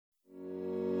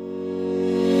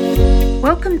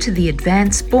Welcome to the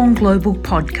Advance Born Global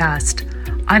podcast.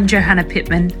 I'm Johanna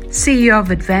Pittman, CEO of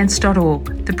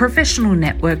Advance.org, the professional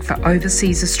network for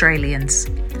overseas Australians.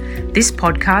 This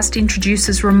podcast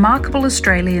introduces remarkable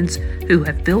Australians who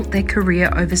have built their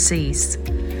career overseas.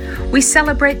 We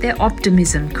celebrate their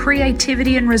optimism,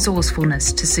 creativity and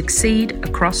resourcefulness to succeed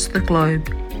across the globe.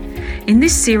 In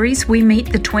this series, we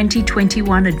meet the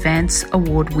 2021 Advance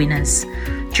Award winners.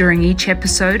 During each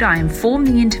episode, I inform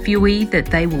the interviewee that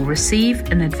they will receive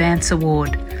an Advance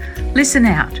Award. Listen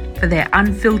out for their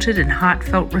unfiltered and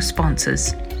heartfelt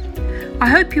responses. I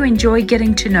hope you enjoy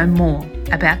getting to know more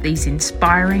about these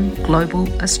inspiring global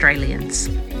Australians.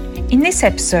 In this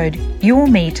episode, you will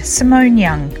meet Simone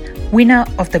Young, winner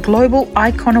of the Global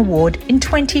Icon Award in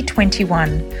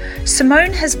 2021.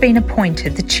 Simone has been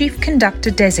appointed the Chief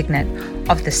Conductor Designate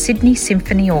of the Sydney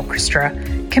Symphony Orchestra,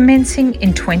 commencing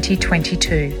in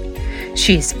 2022.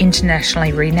 She is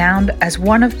internationally renowned as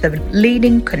one of the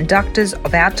leading conductors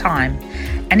of our time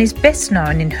and is best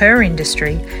known in her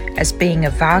industry as being a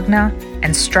Wagner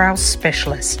and Strauss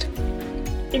specialist.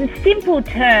 In simple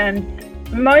terms,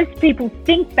 most people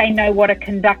think they know what a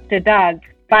conductor does,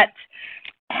 but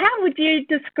how would you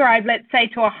describe, let's say,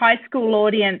 to a high school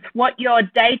audience, what your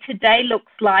day-to-day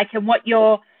looks like and what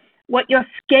your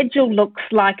schedule looks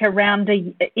like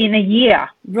in a year?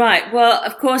 Right. Well,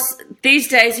 of course, these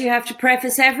days you have to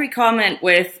preface every comment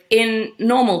with in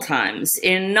normal times,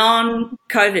 in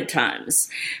non-COVID times,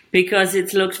 because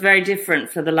it's looked very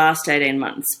different for the last 18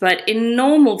 months. But in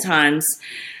normal times,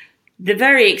 the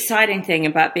very exciting thing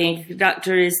about being a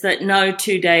conductor is that no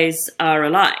 2 days are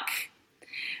alike.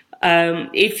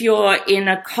 If you're in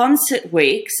a concert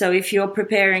week, so if you're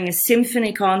preparing a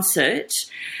symphony concert,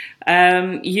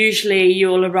 usually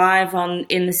you'll arrive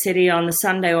in the city on the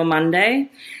Sunday or Monday,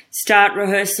 start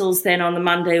rehearsals then on the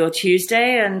Monday or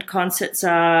Tuesday, and concerts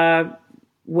are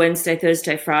Wednesday,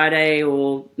 Thursday, Friday,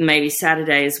 or maybe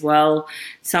Saturday as well.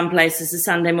 Some places are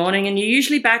Sunday morning, and you're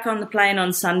usually back on the plane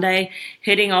on Sunday,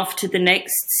 heading off to the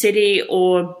next city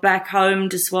or back home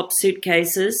to swap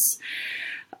suitcases.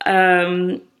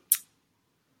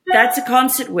 That's a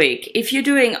concert week. If you're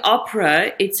doing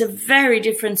opera, it's a very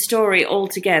different story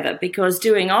altogether, because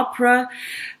doing opera,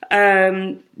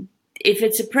 if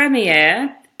it's a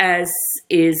premiere, as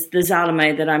is the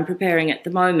Salome that I'm preparing at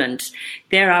the moment,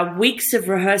 there are weeks of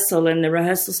rehearsal in the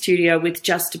rehearsal studio with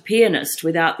just a pianist,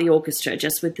 without the orchestra,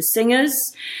 just with the singers,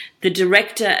 the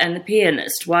director and the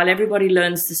pianist, while everybody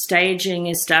learns the staging,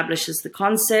 establishes the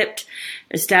concept,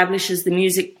 establishes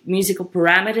the musical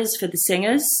parameters for the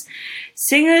singers.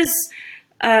 Singers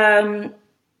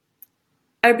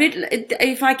a bit,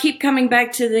 if I keep coming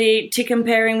back to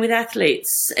comparing with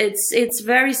athletes, it's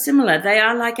very similar. They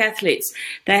are like athletes.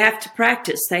 They have to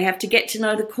practice. They have to get to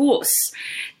know the course.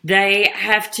 They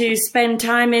have to spend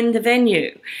time in the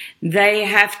venue. They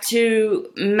have to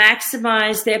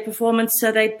maximize their performance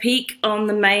so they peak on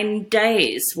the main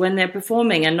days when they're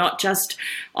performing and not just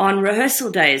on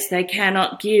rehearsal days. They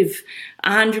cannot give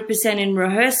 100% in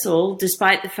rehearsal,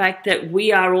 despite the fact that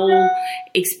we are all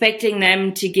expecting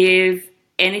them to give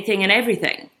anything and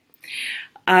everything.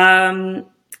 So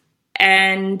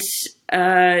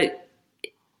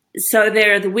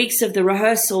there are the weeks of the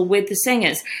rehearsal with the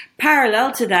singers.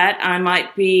 Parallel to that, I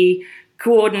might be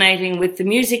coordinating with the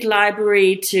music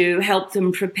library to help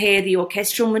them prepare the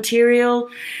orchestral material.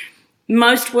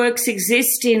 Most works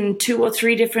exist in 2 or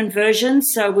 3 different versions,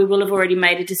 so we will have already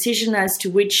made a decision as to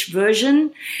which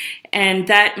version, and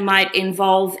that might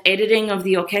involve editing of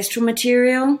the orchestral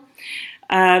material.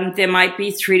 There might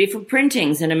be 3 different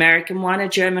printings, an American one, a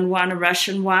German one, a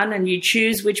Russian one, and you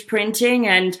choose which printing.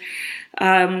 And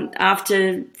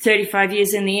after 35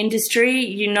 years in the industry,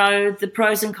 you know the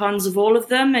pros and cons of all of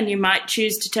them, and you might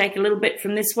choose to take a little bit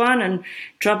from this one and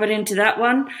drop it into that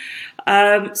one.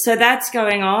 So that's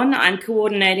going on. I'm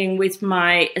coordinating with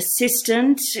my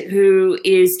assistant, who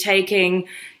is taking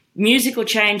musical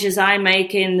changes I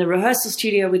make in the rehearsal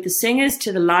studio with the singers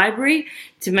to the library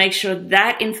to make sure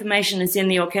that information is in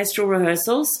the orchestral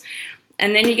rehearsals.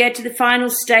 And then you get to the final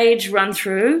stage run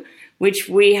through, which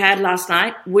we had last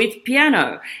night with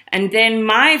piano. And then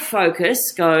my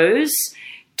focus goes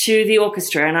to the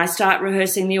orchestra, and I start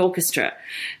rehearsing the orchestra.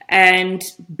 And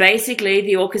basically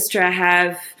the orchestra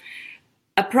have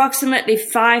approximately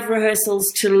 5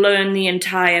 rehearsals to learn the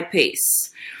entire piece.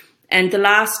 And the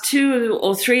last 2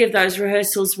 or 3 of those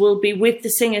rehearsals will be with the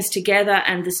singers together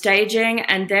and the staging,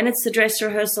 and then it's the dress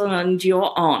rehearsal and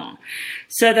you're on.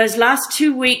 So those last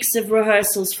 2 weeks of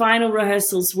rehearsals, final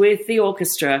rehearsals with the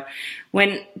orchestra,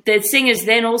 when the singers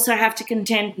then also have to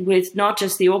contend with not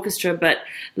just the orchestra, but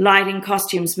lighting,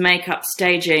 costumes, makeup,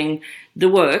 staging, the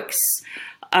works.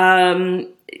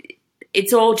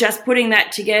 It's all just putting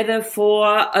that together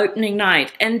for opening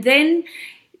night. And then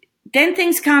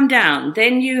things calm down.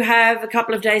 Then you have a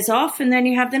couple of days off, and then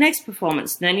you have the next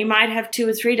performance. Then you might have 2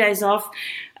 or 3 days off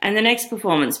and the next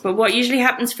performance. But what usually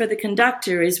happens for the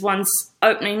conductor is once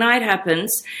opening night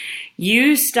happens,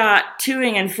 you start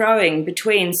toing and froing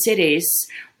between cities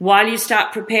while you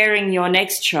start preparing your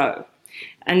next show.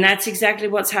 And that's exactly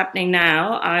what's happening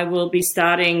now. I will be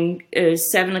starting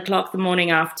 7 o'clock the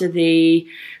morning after the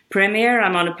premiere.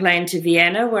 I'm on a plane to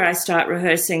Vienna where I start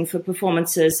rehearsing for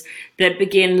performances that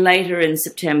begin later in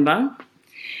September.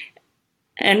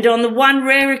 And on the one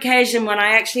rare occasion when I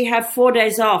actually have 4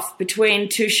 days off between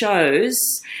 2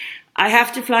 shows, I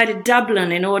have to fly to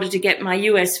Dublin in order to get my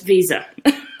US visa.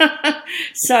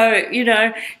 So,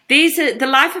 the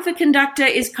life of a conductor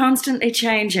is constantly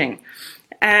changing.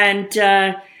 And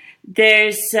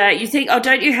you think,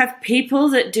 don't you have people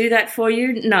that do that for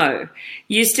you? No,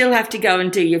 you still have to go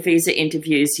and do your visa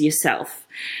interviews yourself.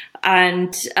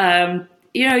 And,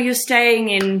 you're staying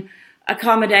in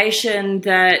accommodation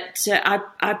that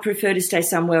I prefer to stay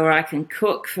somewhere where I can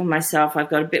cook for myself. I've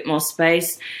got a bit more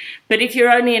space. But if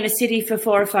you're only in a city for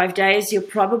 4 or 5 days, you're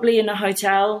probably in a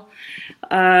hotel.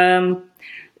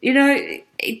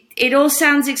 It all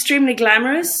sounds extremely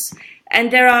glamorous. And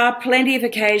there are plenty of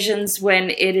occasions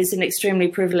when it is an extremely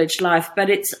privileged life, but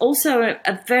it's also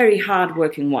a very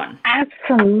hard-working one.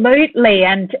 Absolutely,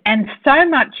 and so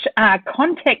much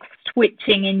context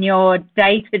switching in your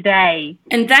day-to-day.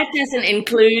 And that doesn't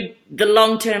include the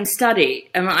long-term study.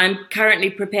 I'm currently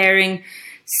preparing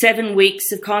 7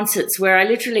 weeks of concerts where I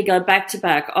literally go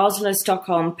back-to-back: Oslo,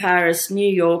 Stockholm, Paris, New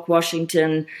York,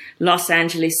 Washington, Los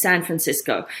Angeles, San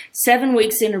Francisco. 7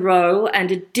 weeks in a row, and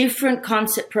a different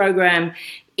concert program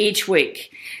each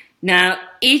week. Now,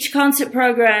 each concert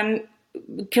program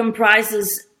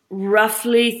comprises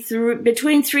roughly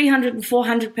between 300 and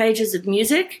 400 pages of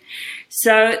music.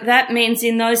 So that means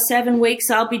in those 7 weeks,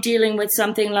 I'll be dealing with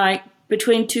something like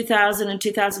between 2,000 and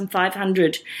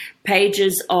 2,500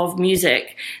 pages of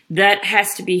music that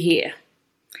has to be here.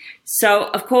 So,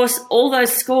 of course, all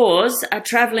those scores are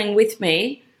traveling with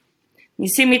me. You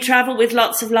see me travel with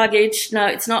lots of luggage. No,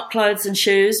 it's not clothes and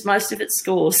shoes. Most of it's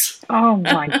scores. Oh,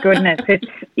 my goodness.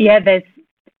 There's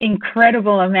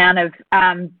incredible amount of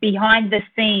behind the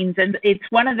scenes. And it's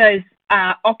one of those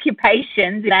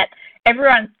occupations that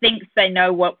everyone thinks they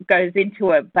know what goes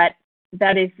into it, but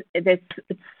it's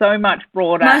so much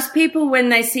broader. Most people, when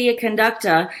they see a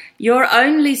conductor, you're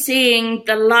only seeing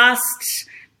the last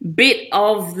bit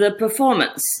of the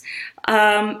performance.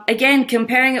 Again,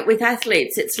 comparing it with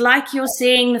athletes, it's like you're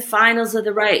seeing the finals of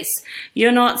the race.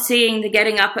 You're not seeing the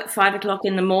getting up at 5 o'clock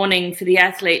in the morning for the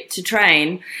athlete to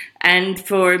train, and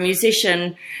for a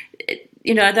musician,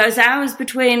 those hours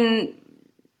between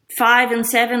 5 and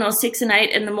 7 or 6 and 8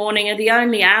 in the morning are the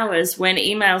only hours when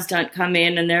emails don't come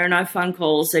in and there are no phone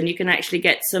calls, and you can actually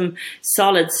get some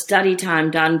solid study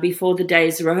time done before the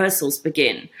day's rehearsals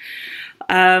begin.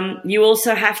 You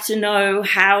also have to know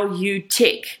how you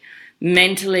tick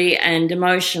mentally and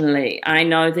emotionally. I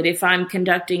know that if I'm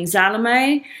conducting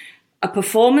Salome, a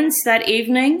performance that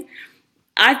evening,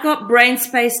 I've got brain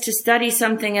space to study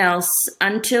something else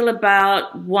until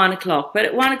about 1 o'clock. But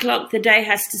at 1 o'clock, the day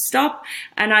has to stop,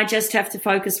 and I just have to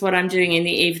focus what I'm doing in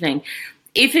the evening.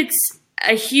 If it's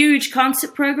a huge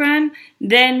concert program,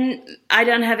 then I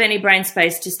don't have any brain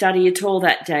space to study at all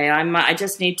that day. I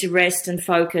just need to rest and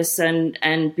focus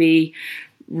and be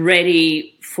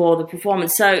ready for the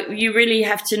performance. So you really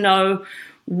have to know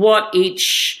what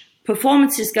each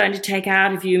performance is going to take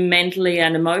out of you mentally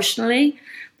and emotionally.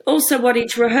 Also what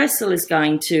each rehearsal is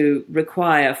going to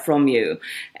require from you.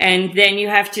 And then you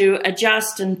have to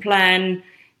adjust and plan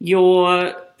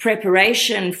your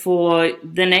preparation for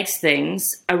the next things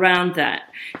around that.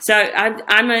 So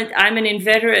I'm an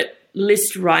inveterate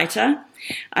list writer.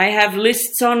 I have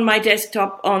lists on my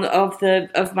desktop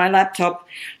of my laptop,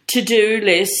 to-do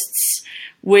lists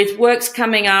with works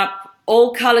coming up,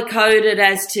 all color-coded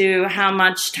as to how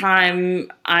much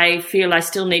time I feel I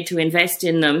still need to invest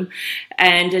in them,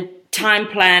 and a time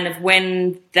plan of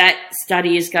when that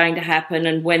study is going to happen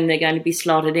and when they're going to be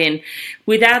slotted in.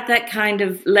 Without that kind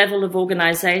of level of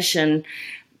organization,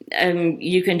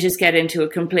 you can just get into a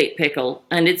complete pickle.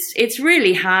 And it's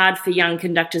really hard for young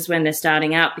conductors when they're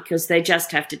starting out, because they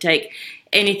just have to take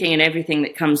anything and everything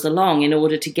that comes along in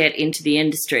order to get into the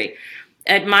industry.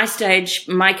 At my stage,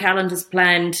 my calendar's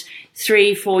planned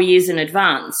 3-4 years in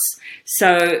advance.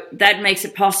 So that makes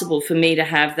it possible for me to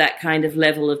have that kind of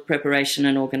level of preparation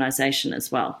and organization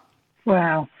as well.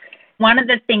 Wow. One of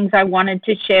the things I wanted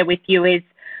to share with you is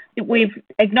we've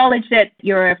acknowledged that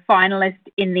you're a finalist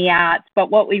in the arts, but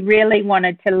what we really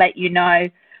wanted to let you know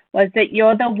was that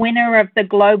you're the winner of the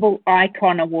Global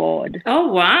Icon Award. Oh,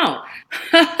 wow.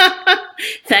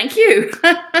 Thank you.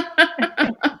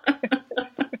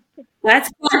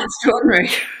 That's quite extraordinary.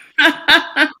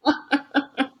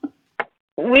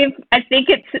 I think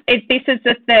this is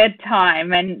the third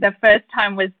time, and the first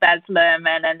time was Baz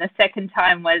Luhrmann, and the second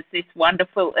time was this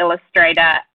wonderful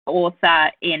illustrator,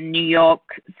 author in New York,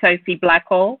 Sophie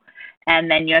Blackall,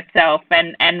 and then yourself.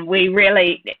 And we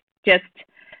really just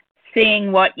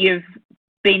seeing what you've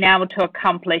been able to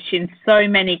accomplish in so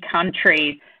many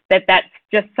countries, that's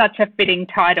just such a fitting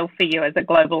title for you as a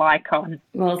global icon.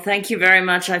 Well, thank you very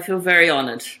much. I feel very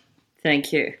honoured.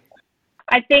 Thank you.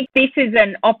 I think this is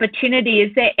an opportunity.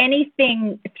 Is there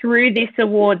anything through this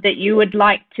award that you would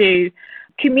like to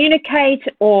communicate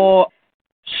or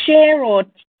share or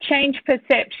change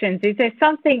perceptions? Is there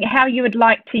something how you would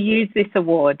like to use this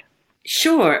award?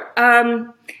 Sure.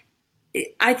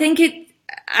 I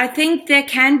think there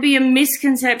can be a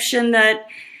misconception that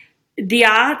the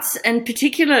arts, and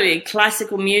particularly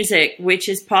classical music, which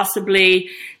is possibly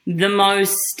the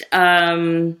most,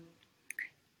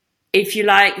 if you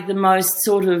like, the most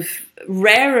sort of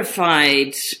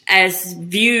rarefied as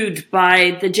viewed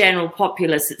by the general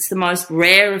populace. It's the most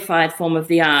rarefied form of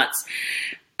the arts.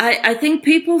 I think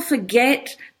people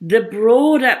forget the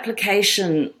broad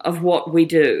application of what we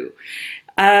do.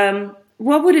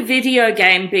 What would a video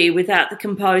game be without the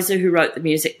composer who wrote the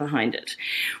music behind it?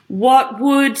 What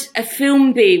would a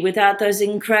film be without those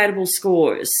incredible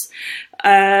scores?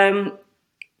 Every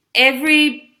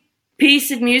piece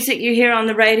of music you hear on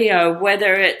the radio,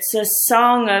 whether it's a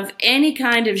song of any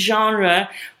kind of genre,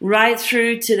 right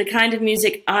through to the kind of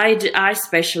music I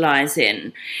specialize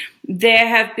in, there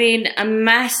have been a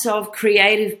mass of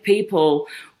creative people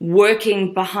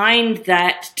working behind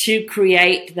that to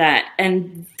create that.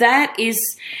 And that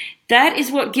is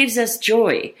what gives us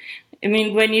joy. I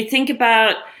mean, when you think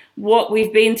about what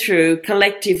we've been through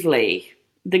collectively,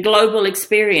 the global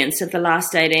experience of the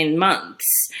last 18 months,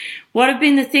 what have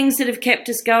been the things that have kept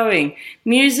us going?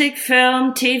 Music,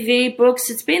 film, TV, books,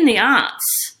 it's been the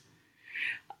arts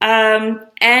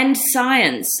and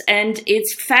science. And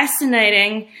it's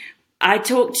fascinating. I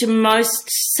talked to most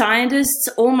scientists,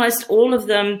 almost all of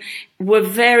them were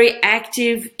very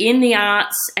active in the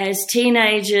arts as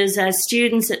teenagers, as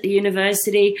students at the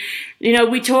university. You know,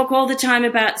 we talk all the time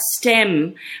about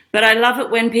STEM, but I love it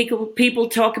when people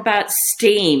talk about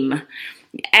STEAM.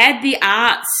 Add the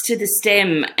arts to the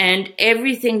STEM and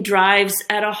everything drives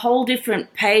at a whole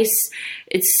different pace.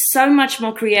 It's so much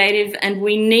more creative, and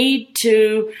we need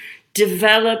to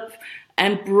develop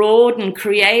and broaden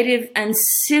creative and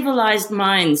civilized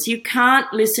minds. You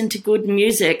can't listen to good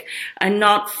music and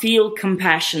not feel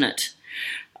compassionate.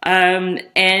 And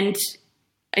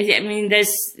I mean,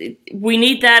 we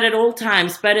need that at all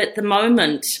times, but at the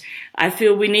moment, I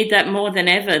feel we need that more than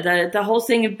ever. The whole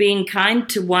thing of being kind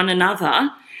to one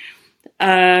another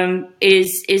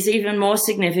is even more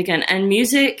significant. And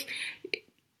music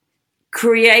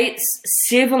creates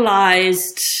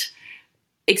civilized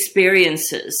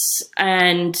experiences,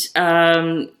 and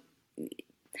I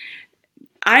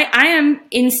am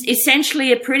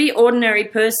essentially a pretty ordinary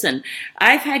person.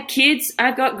 I've had kids,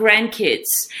 I've got grandkids.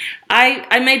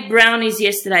 I made brownies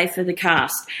yesterday for the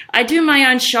cast. I do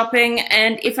my own shopping,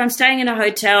 and if I'm staying in a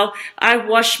hotel, I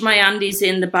wash my undies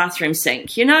in the bathroom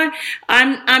sink. You know,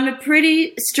 I'm a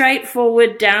pretty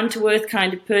straightforward, down-to-earth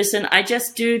kind of person. I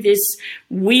just do this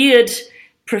weird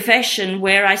profession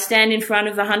where I stand in front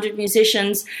of 100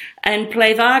 musicians and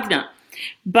play Wagner.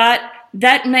 But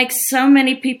that makes so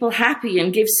many people happy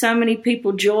and gives so many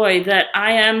people joy that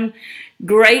I am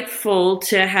grateful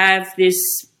to have this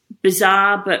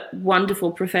bizarre but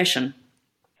wonderful profession.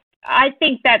 I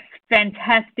think that's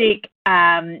fantastic.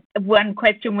 One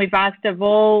question we've asked of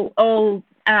all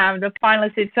the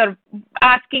finalists is sort of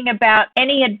asking about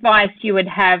any advice you would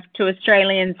have to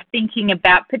Australians thinking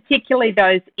about, particularly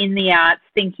those in the arts,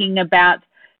 thinking about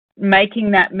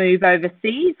making that move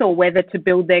overseas or whether to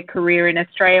build their career in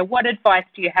Australia. What advice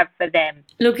do you have for them?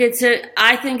 Look,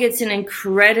 I think it's an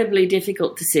incredibly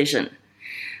difficult decision.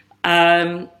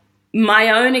 My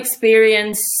own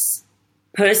experience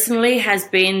personally has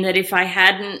been that if I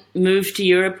hadn't moved to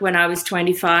Europe when I was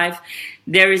 25,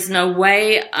 there is no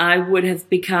way I would have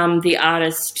become the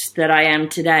artist that I am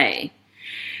today.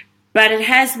 But it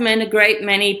has meant a great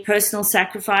many personal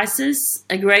sacrifices,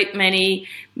 a great many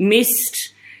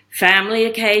missed family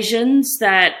occasions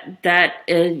that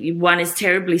one is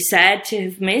terribly sad to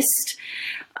have missed.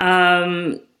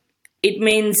 It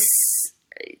means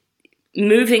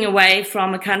moving away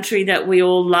from a country that we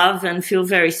all love and feel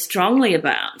very strongly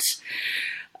about.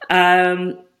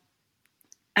 However,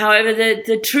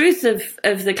 the truth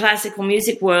of the classical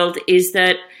music world is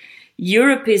that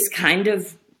Europe is kind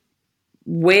of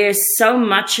where so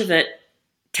much of it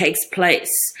takes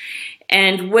place.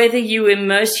 And whether you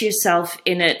immerse yourself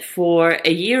in it for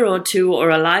a year or two or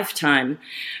a lifetime,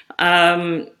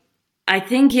 I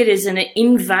think it is an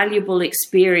invaluable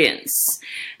experience.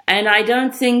 And I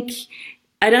don't think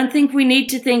we need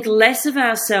to think less of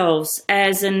ourselves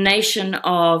as a nation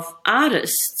of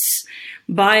artists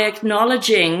by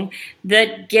acknowledging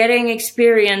that getting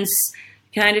experience,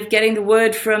 kind of getting the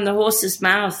word from the horse's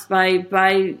mouth,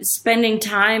 by spending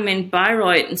time in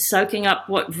Bayreuth and soaking up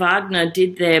what Wagner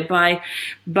did there, by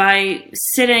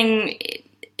sitting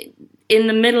in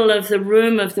the middle of the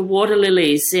room of the water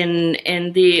lilies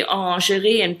in the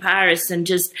Orangerie in Paris and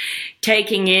just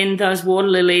taking in those water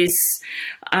lilies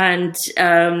and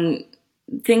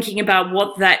thinking about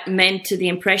what that meant to the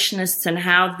Impressionists and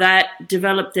how that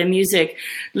developed their music,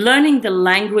 learning the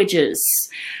languages.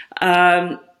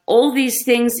 All these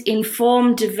things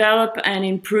inform, develop, and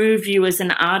improve you as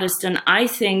an artist, and I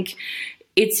think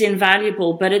it's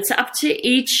invaluable, but it's up to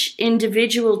each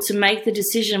individual to make the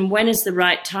decision when is the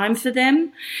right time for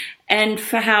them and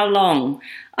for how long.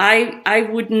 I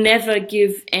would never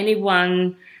give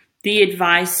anyone the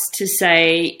advice to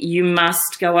say you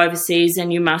must go overseas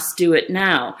and you must do it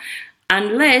now,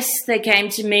 unless they came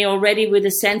to me already with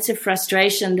a sense of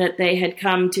frustration that they had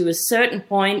come to a certain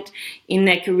point in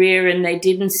their career and they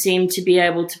didn't seem to be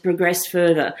able to progress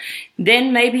further.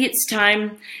 Then maybe it's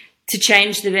time to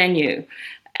change the venue.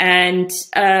 And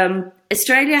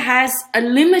Australia has a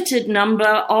limited number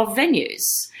of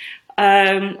venues.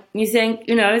 You think,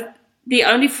 the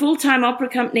only full-time opera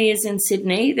company is in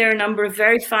Sydney. There are a number of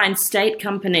very fine state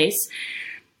companies.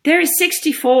 There are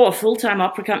 64 full-time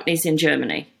opera companies in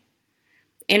Germany,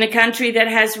 in a country that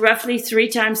has roughly 3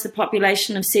 times the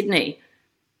population of Sydney.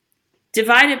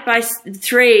 Divided by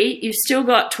 3, you've still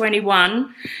got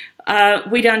 21.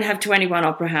 We don't have 21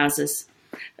 opera houses.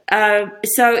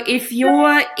 So if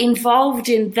you're involved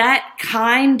in that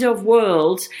kind of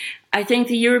world, I think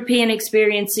the European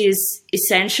experience is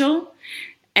essential.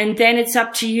 And then it's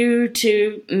up to you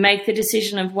to make the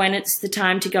decision of when it's the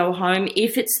time to go home,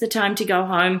 if it's the time to go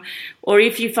home, or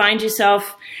if you find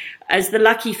yourself as the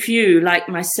lucky few, like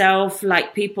myself,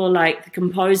 like people like the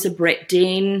composer Brett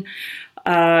Dean,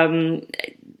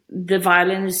 the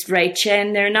violinist Ray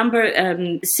Chen. There are a number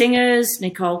of singers,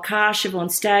 Nicole Carr, Siobhan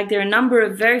Stagg. There are a number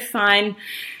of very fine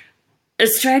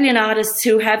Australian artists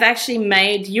who have actually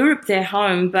made Europe their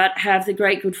home, but have the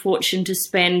great good fortune to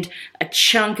spend a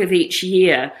chunk of each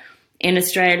year in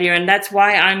Australia. And that's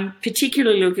why I'm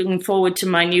particularly looking forward to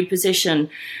my new position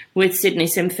with Sydney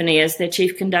Symphony as their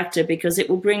chief conductor, because it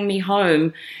will bring me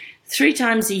home 3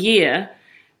 times a year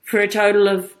for a total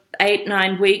of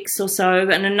 8-9 weeks or so,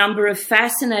 and a number of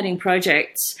fascinating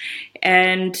projects.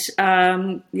 And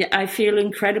I feel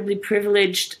incredibly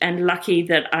privileged and lucky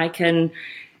that I can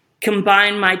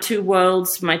combine my 2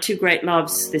 worlds, my 2 great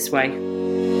loves this way.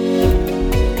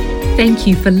 Thank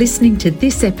you for listening to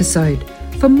this episode.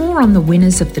 For more on the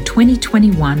winners of the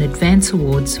 2021 Advance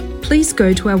Awards, please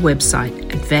go to our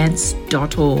website,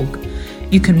 advance.org.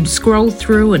 You can scroll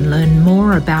through and learn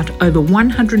more about over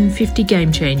 150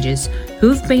 game changers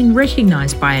who have been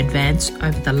recognised by Advance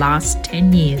over the last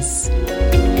 10 years.